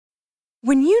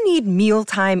When you need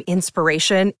mealtime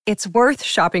inspiration, it's worth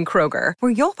shopping Kroger,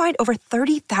 where you'll find over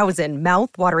 30,000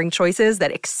 mouth-watering choices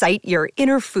that excite your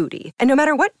inner foodie. And no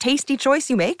matter what tasty choice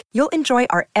you make, you'll enjoy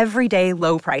our everyday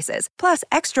low prices, plus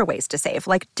extra ways to save,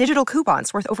 like digital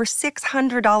coupons worth over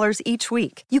 $600 each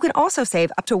week. You can also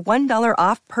save up to $1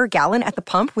 off per gallon at the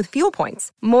pump with fuel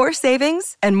points. More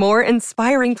savings and more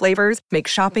inspiring flavors make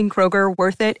shopping Kroger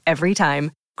worth it every time.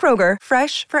 Kroger,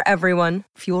 fresh for everyone.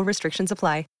 Fuel restrictions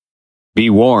apply. Be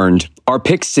warned, our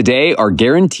picks today are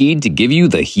guaranteed to give you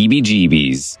the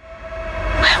heebie-jeebies.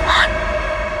 I want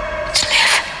to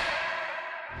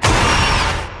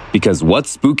live. Because what's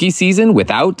spooky season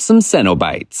without some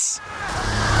Cenobites?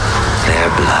 Their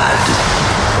blood,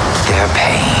 their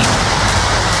pain,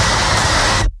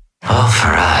 all for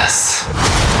us.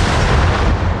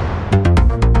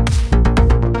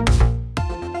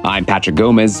 I'm Patrick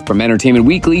Gomez from Entertainment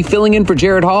Weekly, filling in for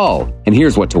Jared Hall. And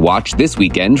here's what to watch this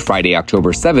weekend, Friday,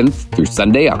 October 7th through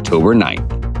Sunday, October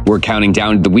 9th. We're counting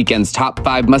down to the weekend's top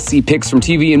 5 must-see picks from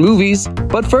TV and movies.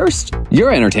 But first,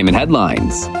 your entertainment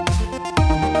headlines.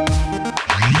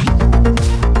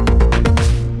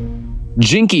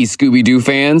 Jinky Scooby-Doo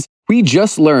fans, we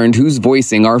just learned who's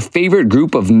voicing our favorite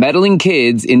group of meddling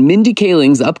kids in Mindy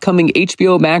Kaling's upcoming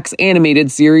HBO Max animated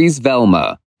series,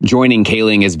 Velma. Joining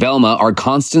Kaling as Velma are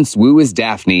Constance Wu as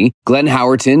Daphne, Glenn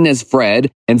Howerton as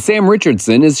Fred, and Sam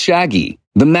Richardson as Shaggy.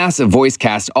 The massive voice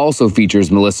cast also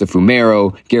features Melissa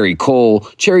Fumero, Gary Cole,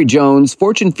 Cherry Jones,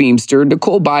 Fortune Feimster,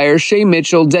 Nicole Byers, Shay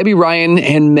Mitchell, Debbie Ryan,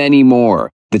 and many more.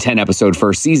 The 10-episode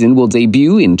first season will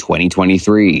debut in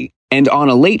 2023. And on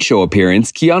a Late Show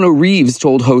appearance, Keanu Reeves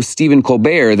told host Stephen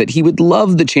Colbert that he would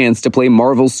love the chance to play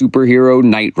Marvel superhero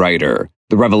Knight Rider.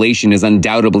 The revelation is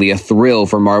undoubtedly a thrill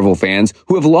for Marvel fans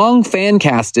who have long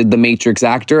fan-casted the Matrix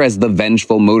actor as the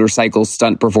vengeful motorcycle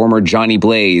stunt performer Johnny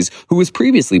Blaze, who was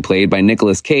previously played by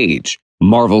Nicolas Cage.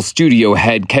 Marvel studio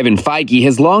head Kevin Feige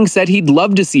has long said he'd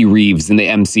love to see Reeves in the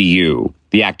MCU.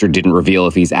 The actor didn't reveal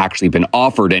if he's actually been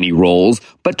offered any roles,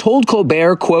 but told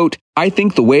Colbert, quote, "I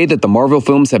think the way that the Marvel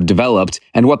films have developed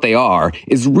and what they are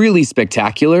is really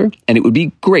spectacular, and it would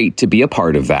be great to be a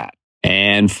part of that."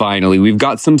 And finally, we've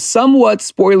got some somewhat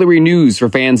spoilery news for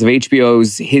fans of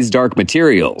HBO's His Dark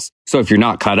Materials. So if you're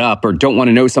not caught up or don't want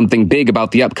to know something big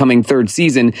about the upcoming third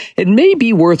season, it may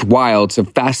be worthwhile to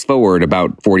fast forward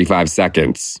about 45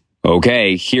 seconds.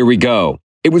 Okay, here we go.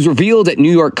 It was revealed at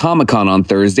New York Comic-Con on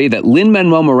Thursday that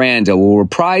Lin-Manuel Miranda will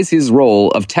reprise his role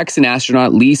of Texan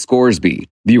astronaut Lee Scoresby.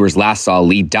 Viewers last saw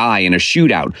Lee die in a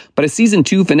shootout, but a Season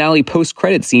 2 finale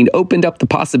post-credit scene opened up the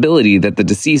possibility that the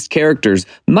deceased characters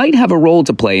might have a role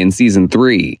to play in Season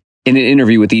 3. In an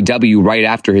interview with EW right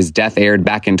after his death aired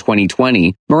back in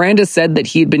 2020, Miranda said that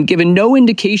he had been given no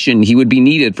indication he would be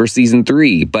needed for Season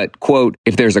 3, but, quote,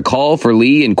 "If there's a call for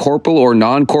Lee in corporal or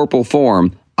non-corporal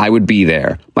form, I would be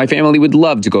there. My family would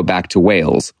love to go back to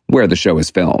Wales, where the show is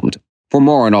filmed." For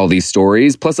more on all these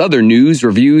stories, plus other news,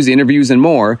 reviews, interviews, and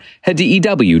more, head to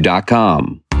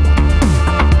EW.com.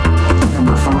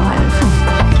 Number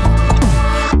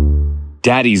 5.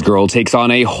 Daddy's Girl takes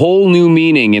on a whole new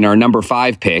meaning in our number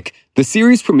 5 pick, the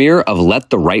series premiere of Let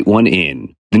the Right One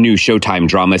In. The new Showtime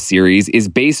drama series is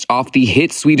based off the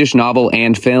hit Swedish novel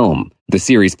and film. The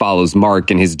series follows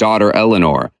Mark and his daughter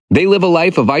Eleanor. They live a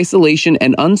life of isolation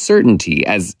and uncertainty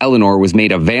as Eleanor was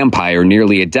made a vampire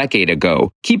nearly a decade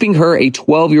ago, keeping her a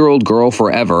 12-year-old girl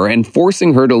forever and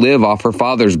forcing her to live off her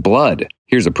father's blood.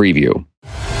 Here's a preview.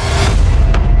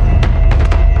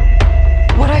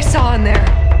 What I saw in there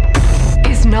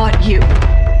is not you.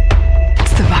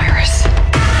 It's the virus.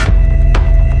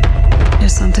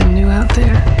 There's something new out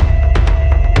there.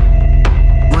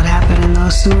 What happened in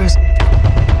those sewers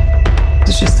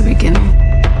is just the beginning.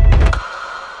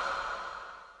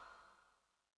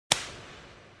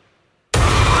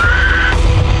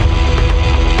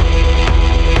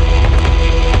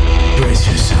 Brace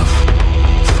yourself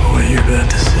for what you're about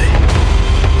to see.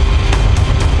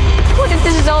 What if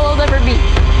this is all I'll ever be?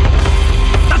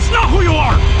 That's not who you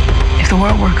are! If the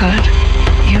world were good,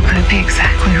 you could be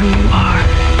exactly who you are.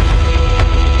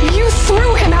 You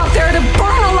threw him out there to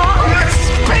burn along. Let's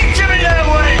speak to me that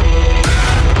way!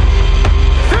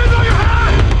 Hands on your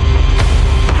head!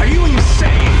 Are you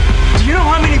insane? Do you know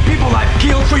how many people I've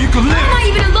killed so you could live? I'm not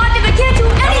even alive if I can't do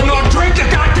anything! Eleanor, drink the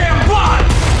goddamn blood!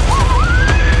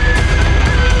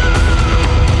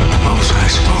 What was I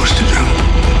supposed to do?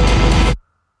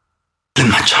 Let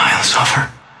my child suffer?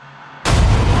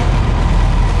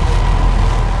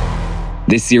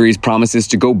 This series promises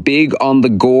to go big on the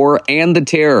gore and the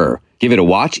terror. Give it a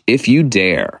watch if you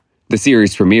dare. The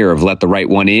series premiere of Let the Right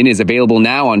One In is available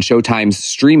now on Showtime's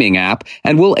streaming app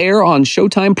and will air on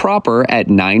Showtime proper at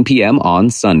 9 p.m. on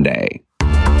Sunday.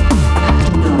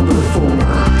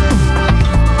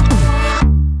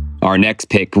 Our next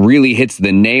pick really hits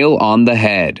the nail on the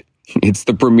head. It's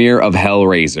the premiere of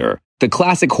Hellraiser. The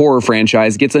classic horror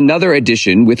franchise gets another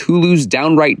edition with Hulu's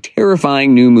downright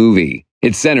terrifying new movie.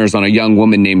 It centers on a young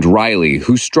woman named Riley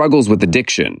who struggles with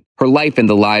addiction. Her life and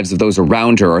the lives of those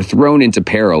around her are thrown into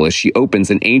peril as she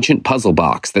opens an ancient puzzle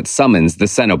box that summons the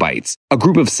Cenobites, a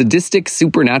group of sadistic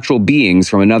supernatural beings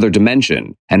from another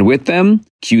dimension. And with them,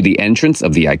 cue the entrance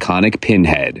of the iconic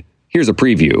Pinhead. Here's a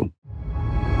preview.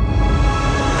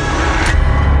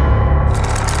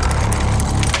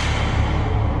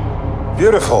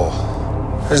 Beautiful,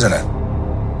 isn't it?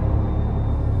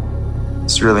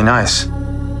 It's really nice.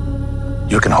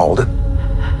 You can hold it.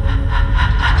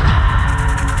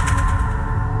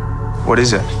 What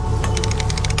is it?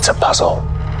 It's a puzzle.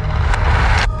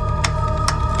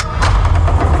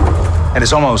 And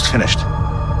it's almost finished.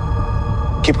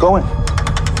 Keep going.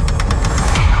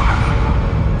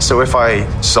 So if I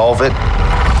solve it,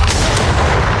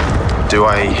 do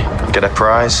I get a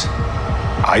prize?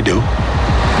 I do.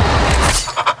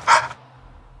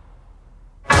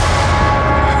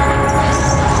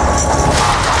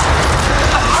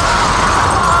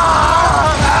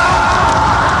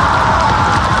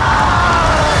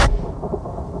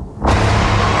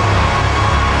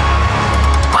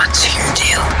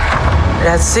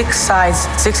 It has 6 sides,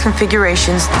 6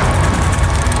 configurations.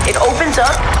 It opens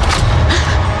up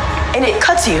and it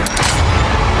cuts you.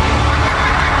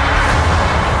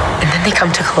 And then they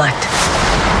come to collect.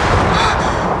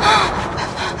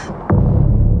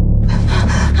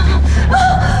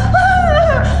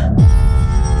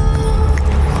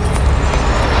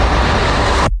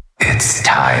 It's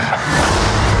time.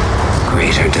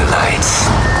 Greater delights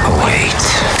await.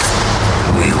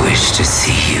 We wish to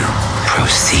see you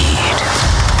proceed.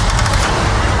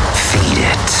 Feed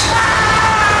it.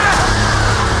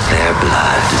 Their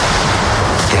blood,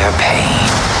 their pain.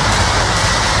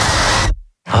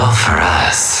 All for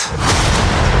us.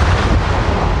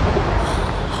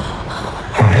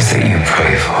 What is it you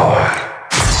pray for?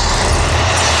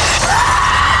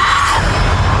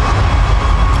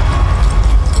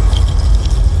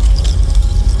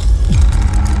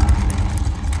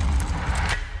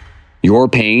 Your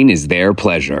pain is their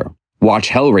pleasure. Watch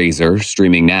Hellraiser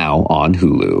streaming now on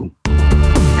Hulu.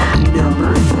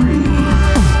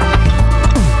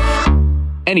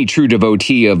 Any true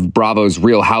devotee of Bravo's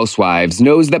Real Housewives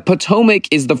knows that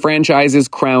Potomac is the franchise's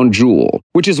crown jewel,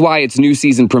 which is why its new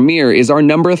season premiere is our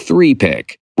number 3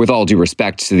 pick. With all due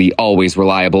respect to the always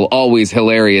reliable, always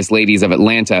hilarious ladies of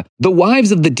Atlanta, the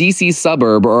wives of the DC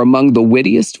suburb are among the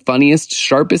wittiest, funniest,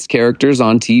 sharpest characters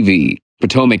on TV.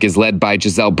 Potomac is led by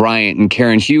Giselle Bryant and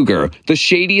Karen Huger, the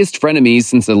shadiest frenemies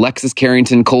since Alexis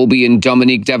Carrington Colby and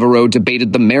Dominique Devereaux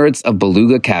debated the merits of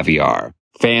beluga caviar.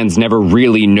 Fans never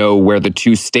really know where the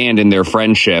two stand in their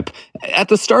friendship. At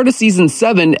the start of season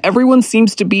 7, everyone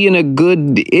seems to be in a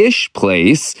good-ish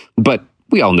place, but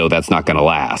we all know that's not going to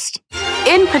last.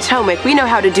 In Potomac, we know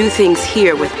how to do things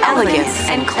here with elegance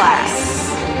and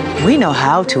class. We know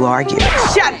how to argue.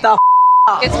 Shut the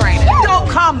up. It's raining. Don't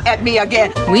come at me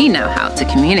again. We know how to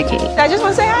communicate. I just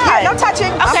want to say hi. Yeah, no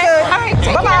touching. Okay. All right.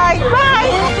 Bye-bye.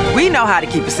 Bye. We know how to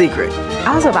keep a secret.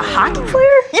 I was with a hockey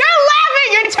player? You're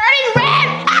laughing. You're turning red.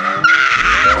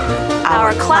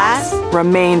 Our class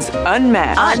remains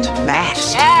unmatched.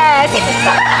 Unmatched. Yes.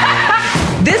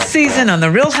 This season on The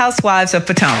Real Housewives of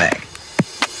Potomac.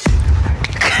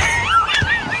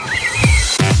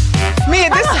 Mia,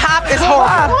 this top is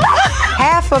horrible.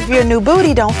 Half of your new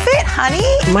booty don't fit, honey.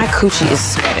 My coochie is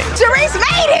sweating. Therese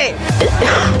made it!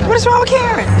 What is wrong with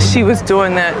Karen? She was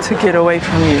doing that to get away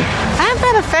from you. I have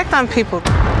that effect on people.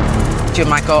 You and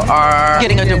Michael are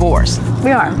getting a divorce.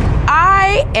 We are.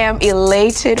 I am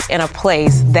elated in a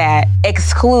place that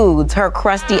excludes her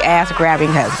crusty ass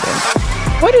grabbing husband.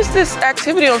 What is this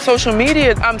activity on social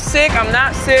media? I'm sick, I'm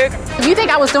not sick. You think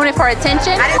I was doing it for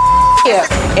attention?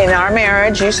 In our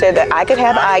marriage, you said that I could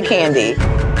have eye candy.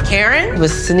 Karen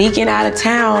was sneaking out of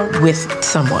town with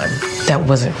someone that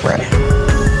wasn't ready.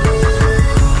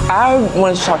 I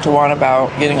wanted to talk to Juan about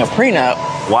getting a prenup.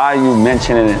 Why are you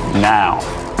mentioning it now?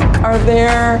 Are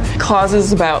there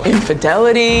clauses about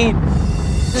infidelity?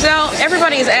 Giselle,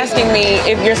 everybody is asking me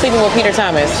if you're sleeping with Peter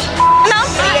Thomas. No,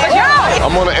 but you're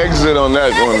I'm gonna exit on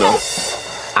that one though.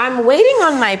 I'm waiting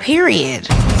on my period.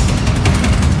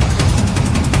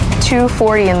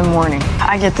 2:40 in the morning.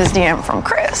 I get this DM from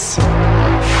Chris.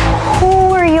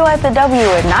 Who are you at the W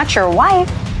with? Not your wife.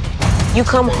 You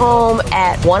come home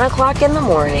at 1 o'clock in the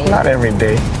morning. Not every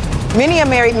day. Many a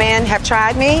married man have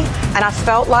tried me, and I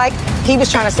felt like he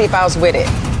was trying to see if I was with it.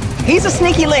 He's a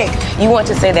sneaky link. You want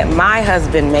to say that my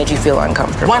husband made you feel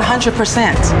uncomfortable?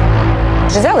 100%.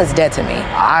 Giselle is dead to me.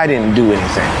 I didn't do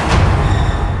anything.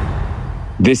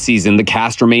 This season, the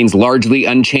cast remains largely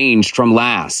unchanged from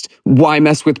last. Why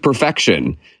mess with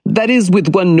perfection? That is,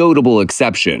 with one notable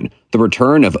exception, the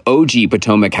return of OG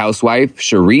Potomac housewife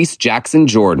Charisse Jackson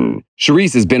Jordan.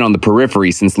 Charisse has been on the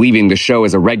periphery since leaving the show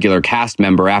as a regular cast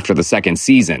member after the second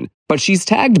season, but she's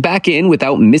tagged back in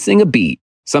without missing a beat.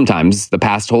 Sometimes the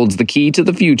past holds the key to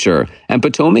the future, and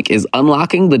Potomac is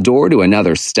unlocking the door to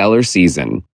another stellar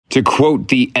season. To quote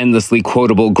the endlessly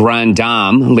quotable Grande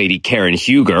Dame, Lady Karen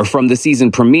Huger, from the season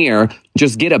premiere,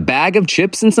 just get a bag of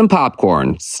chips and some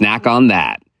popcorn. Snack on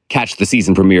that. Catch the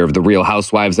season premiere of The Real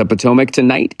Housewives of Potomac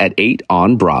tonight at 8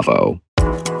 on Bravo.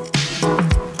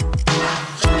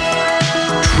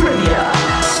 Trivia.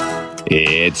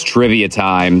 It's trivia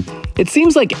time. It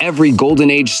seems like every Golden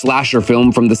Age slasher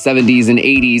film from the 70s and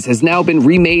 80s has now been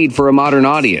remade for a modern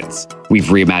audience. We've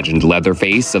reimagined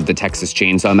Leatherface of the Texas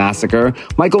Chainsaw Massacre,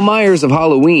 Michael Myers of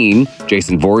Halloween,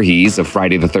 Jason Voorhees of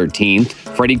Friday the 13th,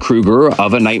 Freddy Krueger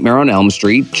of A Nightmare on Elm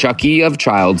Street, Chucky of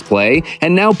Child's Play,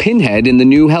 and now Pinhead in the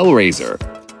new Hellraiser.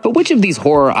 But which of these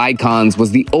horror icons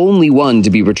was the only one to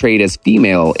be portrayed as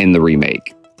female in the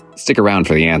remake? Stick around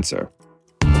for the answer.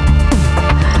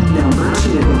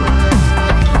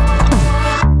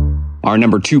 Our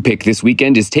number 2 pick this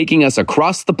weekend is taking us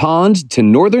across the pond to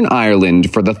Northern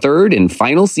Ireland for the third and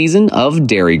final season of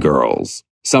Derry Girls.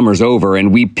 Summer's over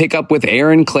and we pick up with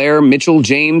Aaron, Claire, Mitchell,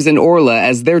 James, and Orla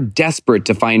as they're desperate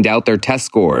to find out their test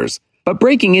scores. But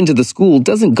breaking into the school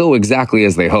doesn't go exactly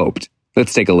as they hoped.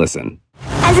 Let's take a listen.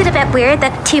 Is it a bit weird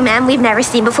that 2 men we've never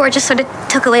seen before just sort of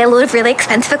took away a load of really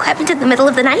expensive equipment in the middle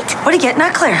of the night? What are you getting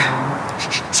at, Claire?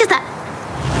 Just that.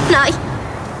 Now,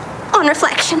 on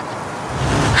reflection,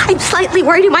 I'm slightly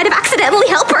worried he might have accidentally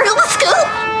helped burgle the school.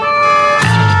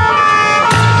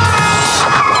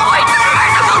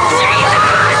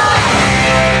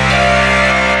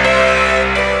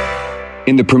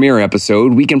 In the premiere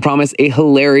episode, we can promise a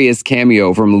hilarious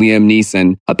cameo from Liam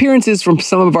Neeson, appearances from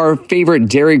some of our favorite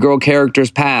Derry Girl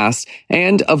characters past,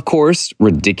 and, of course,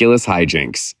 ridiculous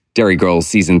hijinks. Derry Girls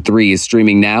Season 3 is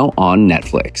streaming now on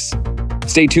Netflix.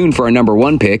 Stay tuned for our number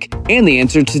 1 pick and the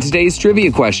answer to today's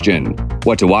trivia question.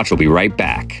 What to Watch will be right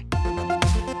back.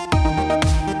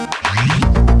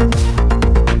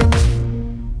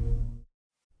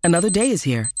 Another day is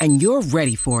here, and you're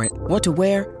ready for it. What to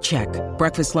wear? Check.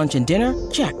 Breakfast, lunch, and dinner?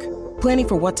 Check. Planning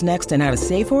for what's next and how to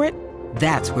save for it?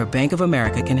 That's where Bank of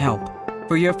America can help.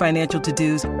 For your financial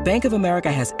to-dos, Bank of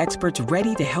America has experts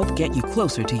ready to help get you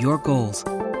closer to your goals.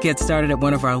 Get started at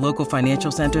one of our local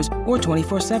financial centers or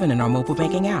 24/7 in our mobile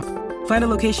banking app. Find a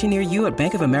location near you at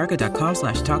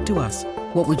bankofamerica.com/talktous.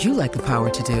 What would you like the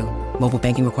power to do? Mobile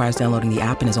banking requires downloading the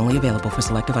app and is only available for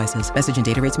select devices. Message and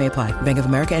data rates may apply. Bank of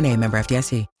America NA, member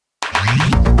FDIC.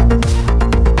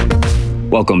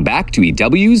 Welcome back to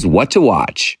EW's What to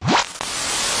Watch.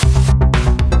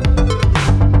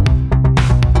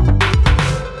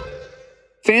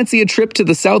 Fancy a trip to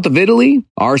the south of Italy?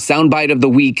 Our soundbite of the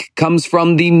week comes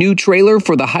from the new trailer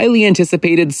for the highly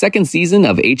anticipated second season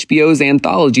of HBO's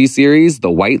anthology series, The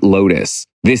White Lotus.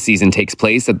 This season takes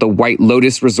place at the White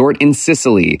Lotus Resort in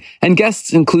Sicily, and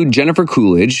guests include Jennifer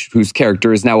Coolidge, whose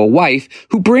character is now a wife,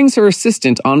 who brings her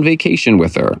assistant on vacation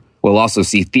with her. We'll also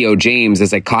see Theo James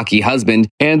as a cocky husband,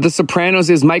 and The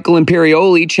Sopranos' Michael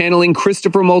Imperioli channeling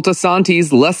Christopher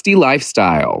Moltisanti's lusty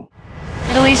lifestyle.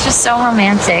 Italy's just so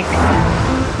romantic.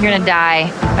 You're gonna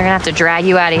die. They're gonna have to drag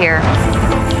you out of here.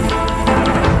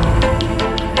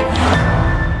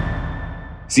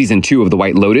 Season 2 of The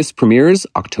White Lotus premieres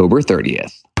October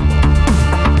 30th.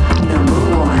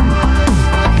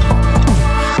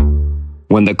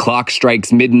 When the clock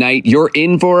strikes midnight, you're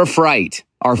in for a fright.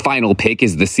 Our final pick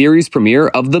is the series premiere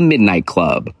of The Midnight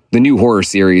Club. The new horror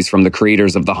series from the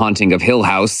creators of The Haunting of Hill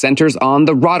House centers on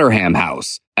the Rotherham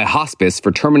House, a hospice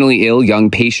for terminally ill young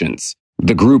patients.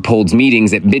 The group holds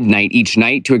meetings at midnight each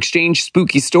night to exchange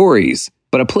spooky stories,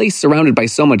 but a place surrounded by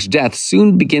so much death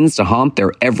soon begins to haunt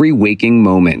their every waking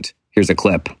moment. Here's a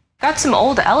clip. Got some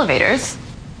old elevators.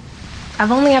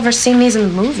 I've only ever seen these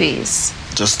in movies.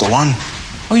 Just the one.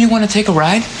 Oh, you want to take a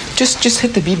ride? Just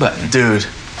hit the B button. Dude,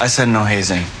 I said no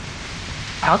hazing.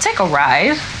 I'll take a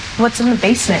ride. What's in the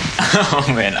basement? Oh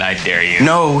man, I dare you.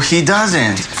 No, he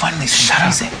doesn't. Finally,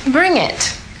 shut up. Bring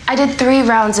it. I did 3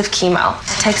 rounds of chemo.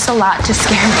 It takes a lot to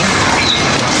scare me.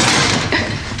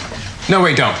 No,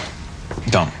 wait, don't.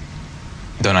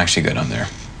 Don't actually go down there.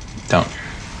 Don't.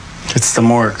 It's the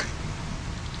morgue.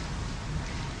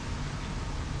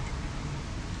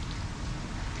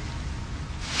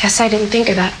 Guess I didn't think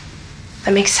of that.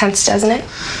 That makes sense, doesn't it?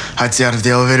 I'd say out of the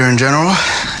elevator in general,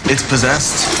 it's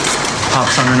possessed.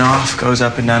 Pops on and off, goes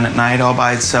up and down at night all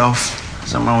by itself.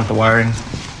 Something wrong with the wiring.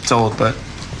 It's old, but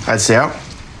I'd say out.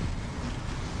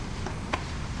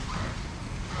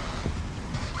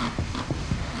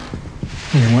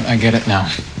 You know what? I get it now.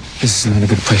 This is not a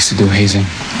good place to do hazing.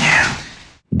 Yeah.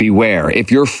 Beware,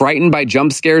 if you're frightened by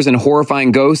jump scares and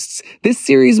horrifying ghosts, this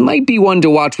series might be one to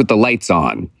watch with the lights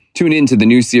on. Tune in to the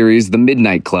new series, The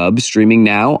Midnight Club, streaming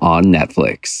now on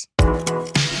Netflix.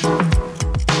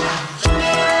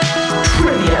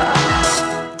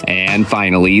 And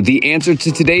finally, the answer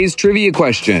to today's trivia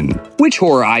question. Which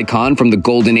horror icon from the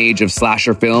golden age of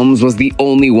slasher films was the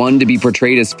only one to be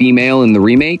portrayed as female in the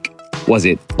remake? Was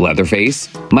it Leatherface,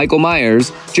 Michael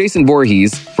Myers, Jason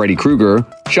Voorhees, Freddy Krueger,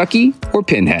 Chucky, or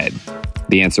Pinhead?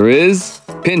 The answer is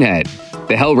Pinhead.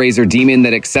 The Hellraiser demon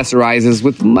that accessorizes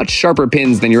with much sharper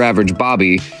pins than your average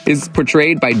Bobby is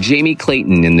portrayed by Jamie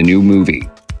Clayton in the new movie.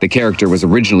 The character was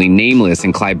originally nameless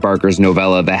in Clive Barker's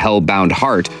novella The Hellbound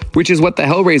Heart, which is what the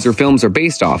Hellraiser films are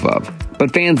based off of.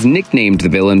 But fans nicknamed the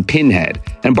villain Pinhead,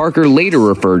 and Barker later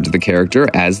referred to the character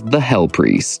as the Hell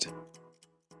Priest.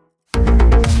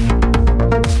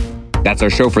 That's our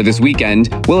show for this weekend.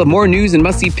 We'll have more news and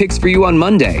must-see picks for you on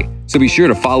Monday. So be sure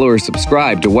to follow or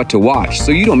subscribe to What to Watch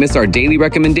so you don't miss our daily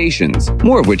recommendations,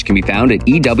 more of which can be found at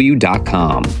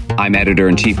EW.com. I'm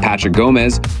Editor-in-Chief Patrick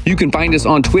Gomez. You can find us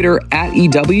on Twitter at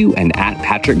EW and at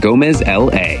Patrick Gomez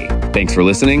LA. Thanks for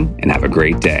listening and have a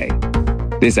great day.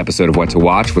 This episode of What to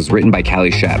Watch was written by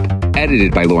Callie Shep,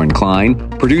 edited by Lauren Klein,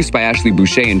 produced by Ashley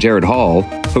Boucher and Jared Hall,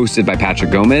 hosted by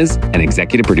Patrick Gomez, and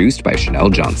executive produced by Chanel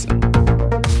Johnson.